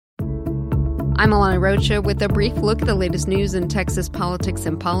I'm Alana Rocha with a brief look at the latest news in Texas politics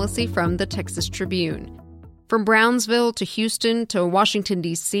and policy from the Texas Tribune. From Brownsville to Houston to Washington,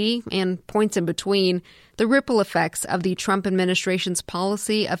 D.C., and points in between, the ripple effects of the Trump administration's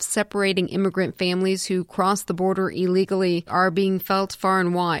policy of separating immigrant families who cross the border illegally are being felt far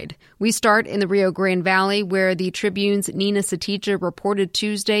and wide. We start in the Rio Grande Valley, where the Tribune's Nina Satija reported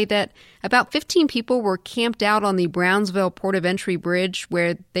Tuesday that about 15 people were camped out on the Brownsville Port of Entry Bridge,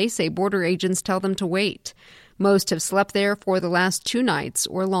 where they say border agents tell them to wait. Most have slept there for the last 2 nights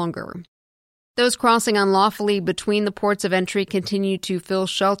or longer. Those crossing unlawfully between the ports of entry continue to fill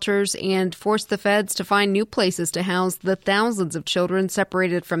shelters and force the feds to find new places to house the thousands of children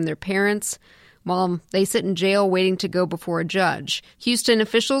separated from their parents, while they sit in jail waiting to go before a judge. Houston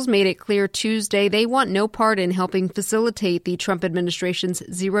officials made it clear Tuesday they want no part in helping facilitate the Trump administration's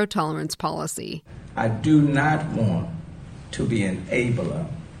zero-tolerance policy. I do not want to be an enabler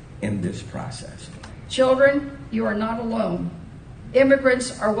in this process. Children, you are not alone.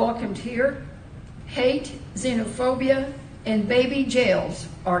 Immigrants are welcomed here. Hate, xenophobia, and baby jails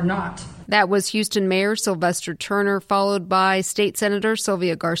are not. That was Houston Mayor Sylvester Turner, followed by State Senator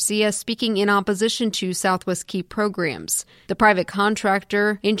Sylvia Garcia speaking in opposition to Southwest Key Programs, the private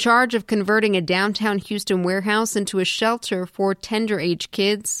contractor in charge of converting a downtown Houston warehouse into a shelter for tender-age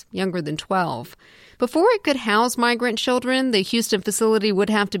kids younger than 12. Before it could house migrant children, the Houston facility would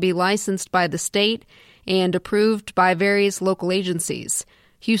have to be licensed by the state and approved by various local agencies.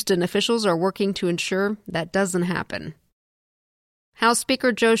 Houston officials are working to ensure that doesn't happen. House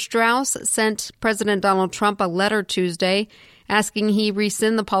Speaker Joe Straus sent President Donald Trump a letter Tuesday asking he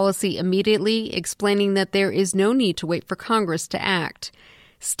rescind the policy immediately, explaining that there is no need to wait for Congress to act.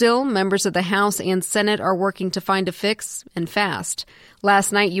 Still, members of the House and Senate are working to find a fix, and fast.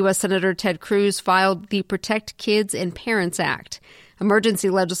 Last night, U.S. Senator Ted Cruz filed the Protect Kids and Parents Act,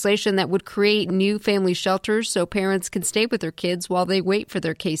 emergency legislation that would create new family shelters so parents can stay with their kids while they wait for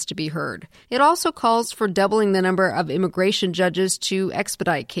their case to be heard. It also calls for doubling the number of immigration judges to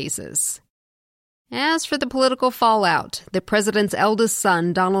expedite cases. As for the political fallout, the president's eldest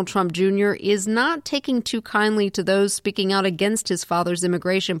son, Donald Trump Jr., is not taking too kindly to those speaking out against his father's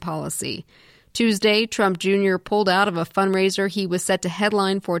immigration policy. Tuesday, Trump Jr. pulled out of a fundraiser he was set to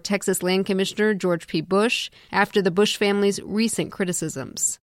headline for Texas Land Commissioner George P. Bush after the Bush family's recent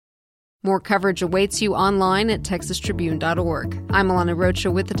criticisms. More coverage awaits you online at texastribune.org. I'm Alana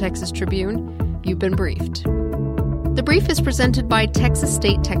Rocha with the Texas Tribune. You've been briefed. The brief is presented by Texas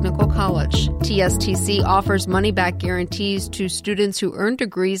State Technical College. TSTC offers money-back guarantees to students who earn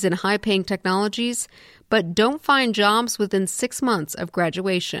degrees in high-paying technologies but don't find jobs within 6 months of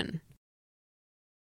graduation.